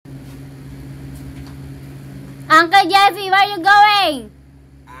Uncle Jeffy, where are you going?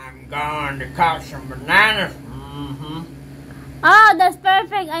 I'm going to cut some bananas. Oh, that's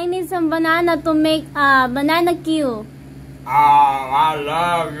perfect. I need some banana to make banana Q. Oh, I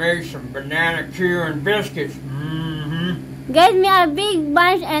love me some banana Q and biscuits. Get me a big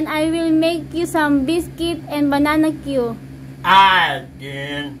bunch and I will make you some biscuit and banana Q.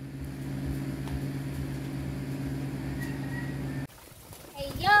 Again.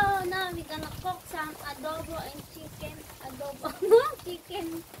 Hey yo, now we're gonna cook some adobo and chicken. Adobo,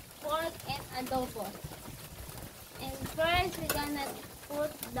 chicken, pork and adobo. And first we're gonna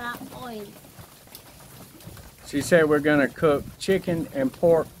put the oil. She said we're gonna cook chicken and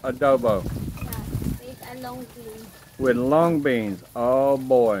pork adobo. Yeah, with a long bean. With long beans. Oh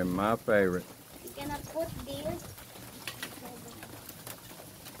boy, my favorite. We're gonna put this.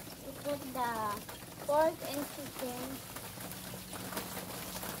 We put the pork and chicken.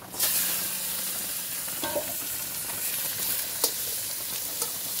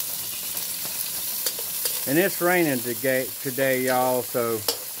 And it's raining today, y'all, so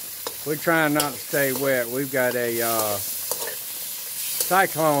we're trying not to stay wet. We've got a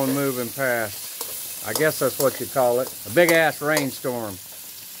cyclone moving past. I guess that's what you call it. A big ass rainstorm.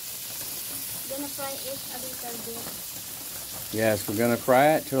 Gonna fry it a little bit. Yes, we're gonna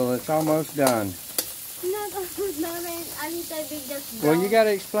fry it till it's almost done. Not a little bit, just brown. Well, you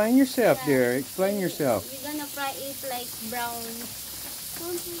gotta explain yourself, Yeah. dear. Explain yourself. We're gonna fry it like brown.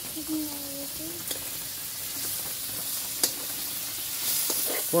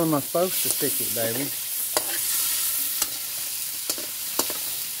 Where am I supposed to stick it, baby?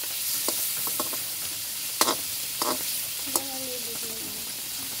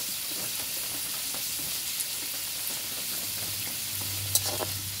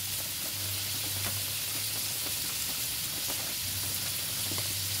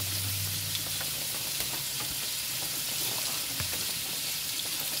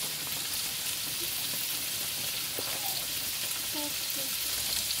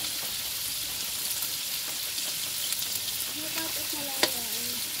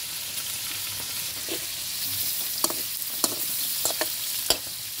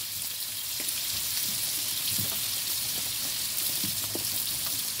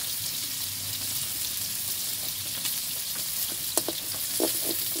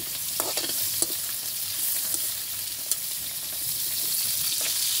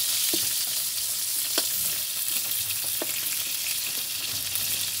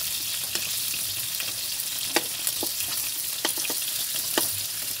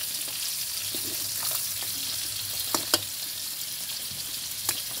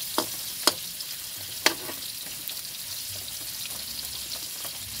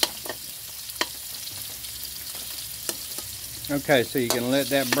 Okay, so you can let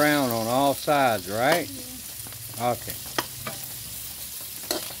that brown on all sides, right? Yeah. Okay.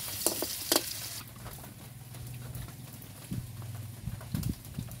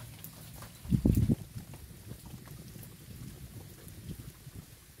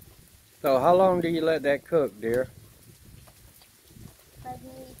 So how long do you let that cook, dear? 5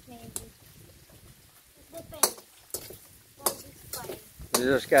 minutes maybe. It depends. What is fine.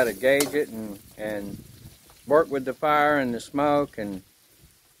 You just got to gauge it and work with the fire and the smoke and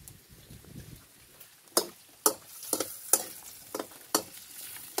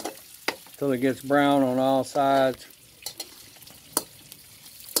till it gets brown on all sides.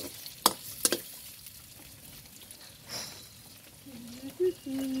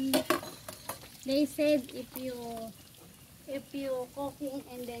 They said if you cooking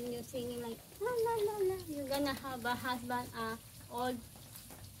and then you singing like la la la la, you're gonna have a husband old.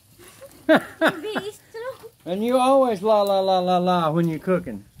 Maybe it's true. And you always la la la la la when you're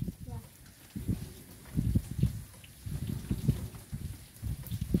cooking. Yeah.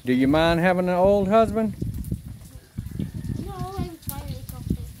 Do you mind having an old husband? No, I'm fine. It's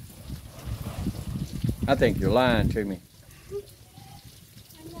okay. I think you're lying to me.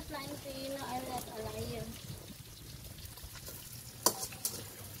 I'm not lying to you. No, I'm not a liar.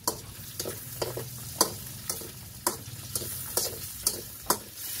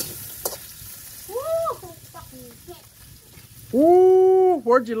 Woo! Fucking shit. Ooh,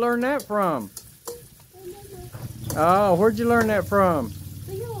 where'd you learn that from? Oh, where'd you learn that from?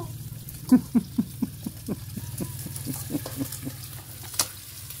 To you.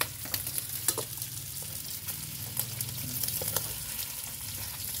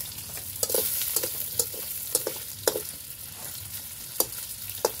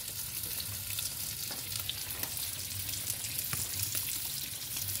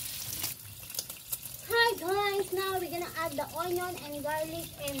 Hi guys, now we're gonna add the onion and garlic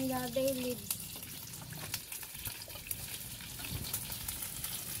and the bay leaves.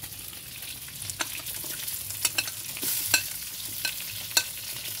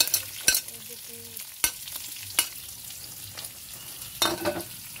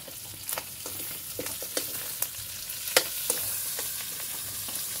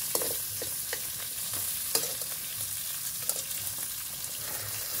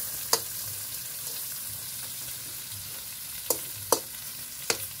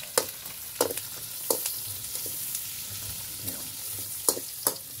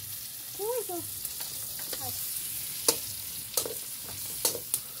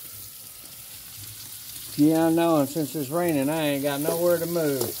 Yeah, I know, and since it's raining, I ain't got nowhere to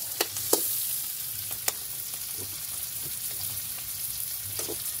move.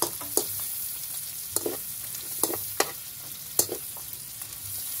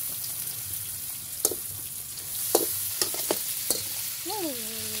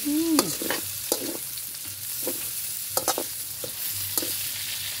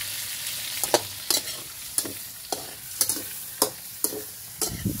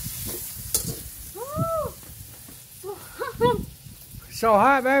 So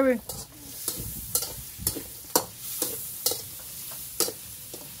hot, baby.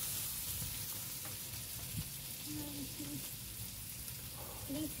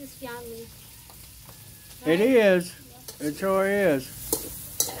 This is yummy. It is. It sure is.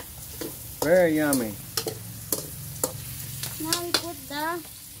 Very yummy. Now we put the...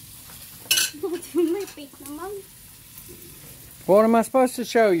 May pick naman. What am I supposed to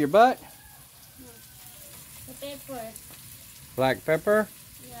show you, butt? The pepper. Black pepper?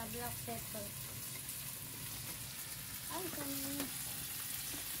 Yeah, black pepper. I can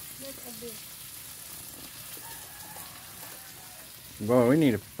get a bit. Boy, we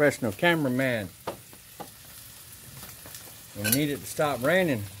need a professional cameraman. And we need it to stop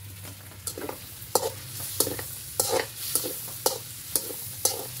raining.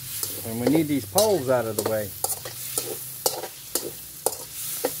 And we need these poles out of the way.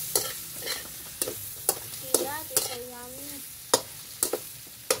 See that? It's so yummy.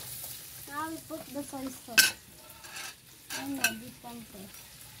 Now we put the soy sauce. Oh no, this one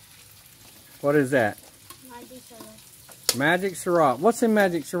first. What is that? Magic syrup. Magic syrup. What's in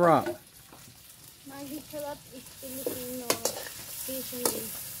magic syrup? Magic syrup is Filipino seasoning.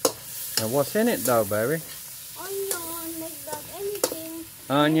 And what's in it though, baby? Onion, like that, anything.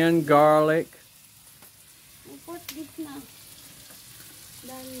 Onion, garlic. We put this now.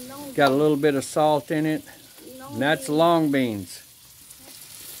 Then long Got a little bit of salt in it. long And that's bean. long beans.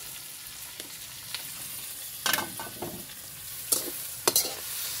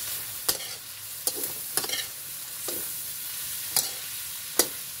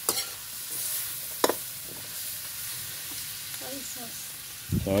 Soy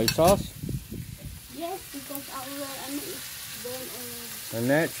sauce. Soy sauce. Yes, because our ano is done already. And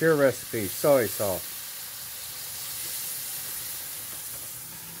that's your recipe, soy sauce.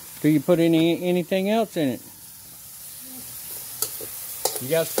 Do you put anything else in it? You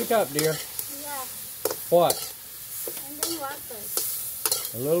gotta speak up, dear. Yeah, What? and then water.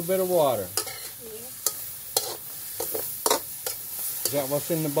 A little bit of water. Yes. Is that what's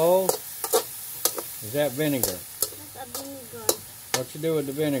in the bowl? Is that vinegar? That's a vinegar. What you do with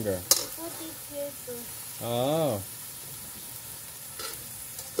the vinegar? We put it here too. Oh.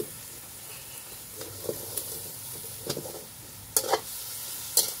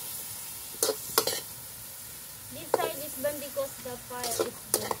 This side is burnt because the fire is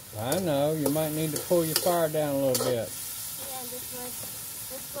burnt. I know. You might need to pull your fire down a little bit. Yeah,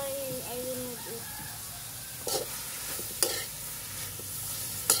 that's why I remove it.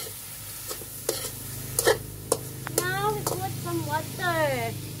 Now we put some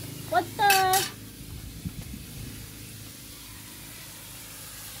water. Water.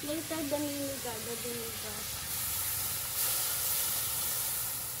 Later the vinegar.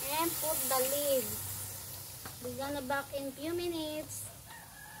 And put the lid. We're gonna back in few minutes.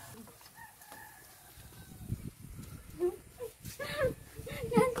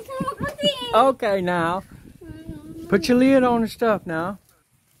 Okay, now. Put your lid on and stuff now.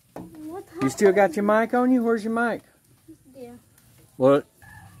 What You still got your mic on you? Where's your mic? there? Well,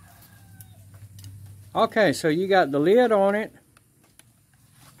 okay, so you got the lid on it.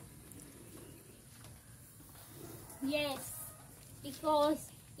 Yes, because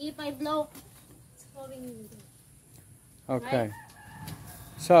if I blow, it's falling. Okay.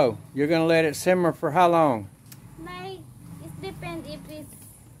 So, you're going to let it simmer for how long? Like, it depends if it's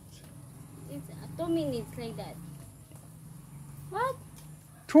 2 minutes like that. What?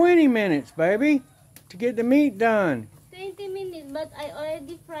 20 minutes, baby, to get the meat done. 20 minutes, but I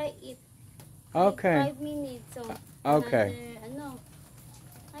already fry it. Okay. Like 5 minutes, so. Okay. Another,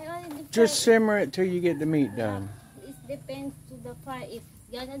 I already fry Just it. simmer it till you get the meat done. It depends to the fire. If it's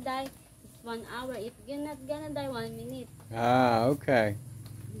gonna die, it's 1 hour. If you're not gonna die, 1 minute. Ah, okay.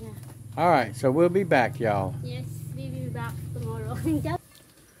 Yeah. All right, so we'll be back, y'all. Yes, we'll be back tomorrow.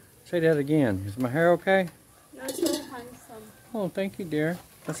 Say that again. Is my hair okay? You're so handsome. Oh, thank you, dear.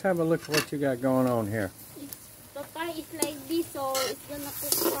 Let's have a look at what you got going on here. The pie is like this, so it's gonna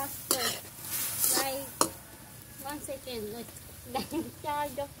cook faster. Like 1 second. Like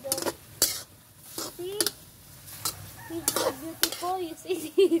charge of the. See? It's so beautiful. You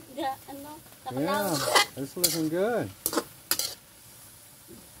see the ano, the Yeah, cloud. it's looking good.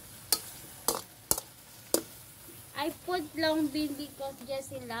 I put long bean because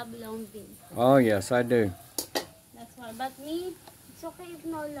Jessie love long bean. Oh, yes, I do. That's why. But me, it's okay if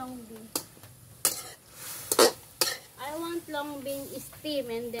no long bean. I want long bean steam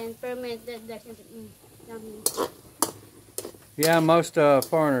and then fermented. Yummy. Yeah, most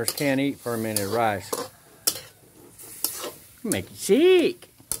foreigners can't eat fermented rice. Make you sick.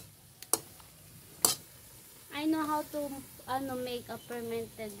 I know how to make a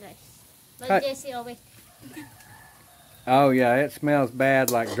fermented rice. But Hi. Jessie always. Oh, yeah, it smells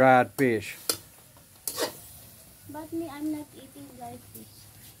bad like dried fish. But me, I'm not eating dry fish.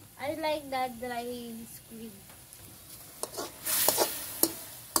 I like that dry squid.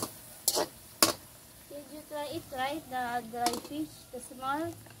 Did you try it, right? The dry fish, the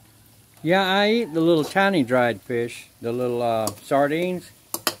small? Yeah, I eat the little tiny dried fish, the little sardines.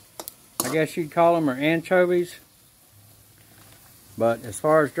 I guess you'd call them, or anchovies. But as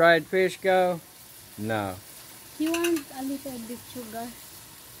far as dried fish go, no. You want a little bit sugar?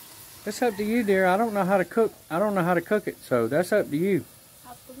 It's up to you, dear. I don't know how to cook. I don't know how to cook it, so that's up to you.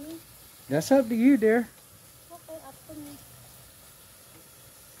 Up to me? That's up to you, dear. Okay, up to me.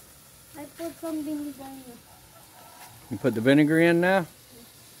 I put some vinegar in it. You put the vinegar in now?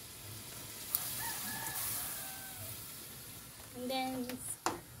 And then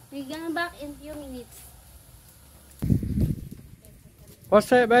we're gonna back in few minutes. What's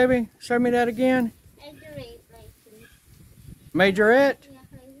that, baby? Show me that again. Exaggerate like this. Majorette? Yeah,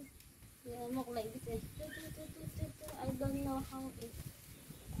 like this. Yeah, look like this. I don't know how it.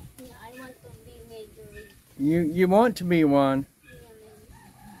 Yeah, I want to be major. You want to be one. Yeah,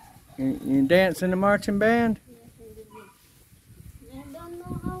 like this. You dance in the marching band? Yes, in the book. I don't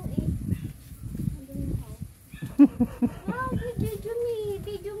know how it. I don't know how. How did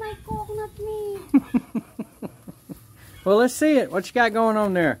you my cook, not me? Well, let's see it. What you got going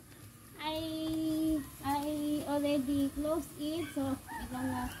on there? I already closed it, so I'm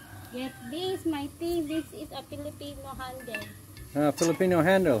gonna get this. My thing, this is a Filipino handle. Filipino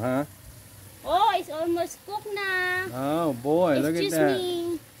handle, huh? Oh, it's almost cooked na. Oh boy, look at that.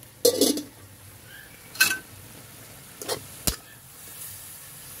 Me.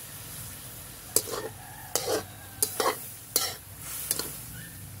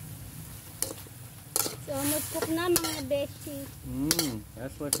 It's almost cooked na, mga beshi.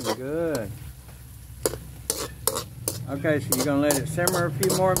 That's looking good. Okay, so you're gonna let it simmer a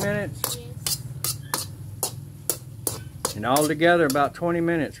few more minutes? Yes. And all together about 20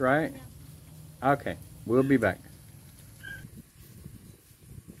 minutes, right? Yeah. Okay, we'll be back.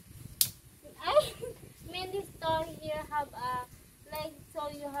 Many store here have a like, so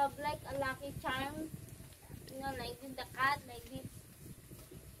you have like a lucky charm, you know, like with the cat, like this.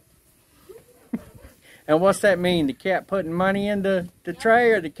 And what's that mean? The cat putting money in the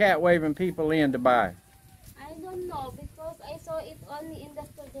tray, or the cat waving people in to buy? I don't know, because I saw it only in the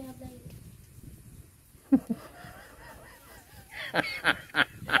store. They have like.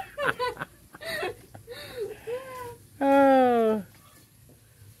 Oh,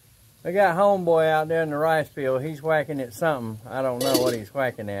 I got homeboy out there in the rice field. He's whacking at something. I don't know what he's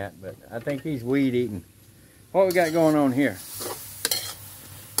whacking at, but I think he's weed eating. What we got going on here?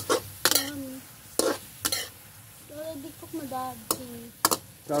 Already cooked my dad.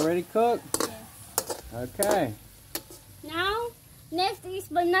 It's already cooked? Yes. Okay. Now, next is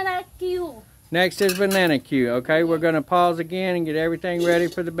banana Q. Next is banana Q. Okay, we're going to pause again and get everything ready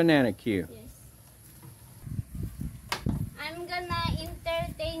for the banana Q. Yes. I'm gonna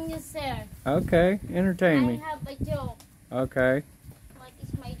entertain you, sir. Okay, entertain me. I have a joke. Okay. What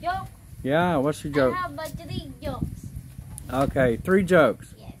is my joke? Yeah, what's your joke? I have 3 jokes. Okay, 3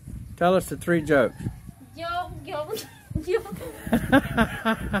 jokes. Yes. Tell us the 3 jokes. Joke.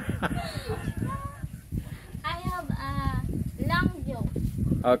 I have a long joke.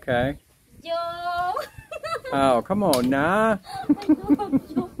 Okay. Joke. Oh, come on now. I don't have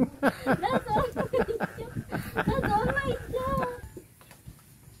joke. That's all my joke. That's all my joke.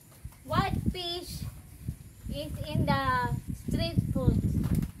 What fish is in the street food?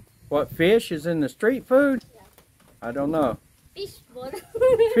 What fish is in the street food? Yeah. I don't know. Fish ball.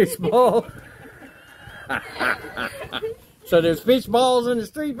 Fish ball? So there's fish balls in the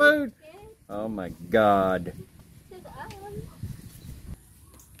street food? Yes. Oh my God.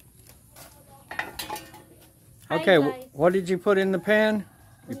 Okay, Hi, what did you put in the pan?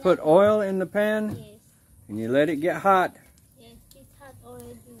 You put oil in the pan? Yes. And you let it get hot? Yes, it's hot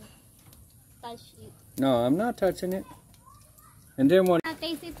already. Touch it. No, I'm not touching it. And then what? I'll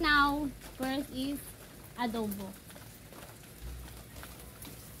taste it now. First is adobo.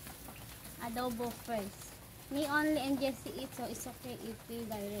 adobo first. Me only and Jesse eat, so it's okay if we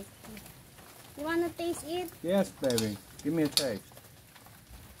directly. You wanna taste it? Yes, baby. Give me a taste.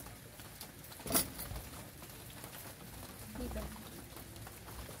 Dito.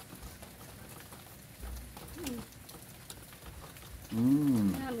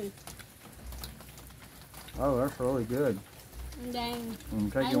 Yummy. Oh, that's really good. And then, I'm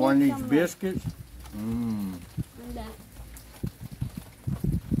I taking one of need these some more. biscuits. and then,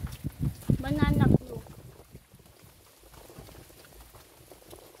 banana clue.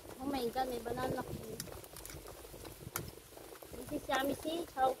 Oh my god, may banana clue. This is yummy. See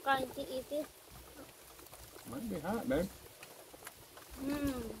how crunchy it is? Might be hot, babe.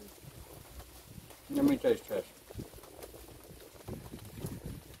 Mmm. Let me taste test.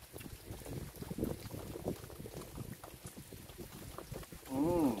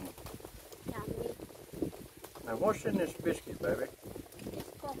 Yummy. Now, what's in this biscuit, baby?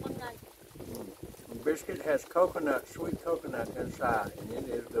 It's coconut. The biscuit has coconut, sweet coconut inside, and it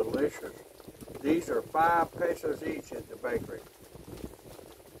is delicious. These are 5 pesos each at the bakery.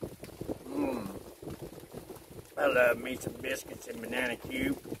 I love me some biscuits and banana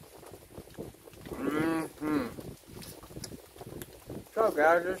cube. So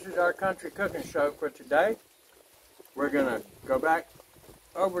guys, this is our country cooking show for today. We're gonna go back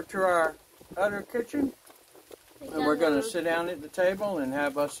over to our other kitchen, and we're gonna sit down at the table and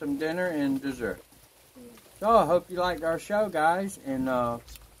have us some dinner and dessert. So I hope you liked our show, guys, and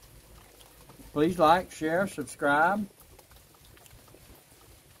please like, share, subscribe,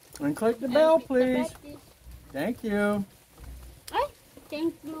 and click the bell, please. Thank you.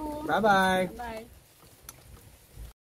 Thank you. Bye-bye. Bye.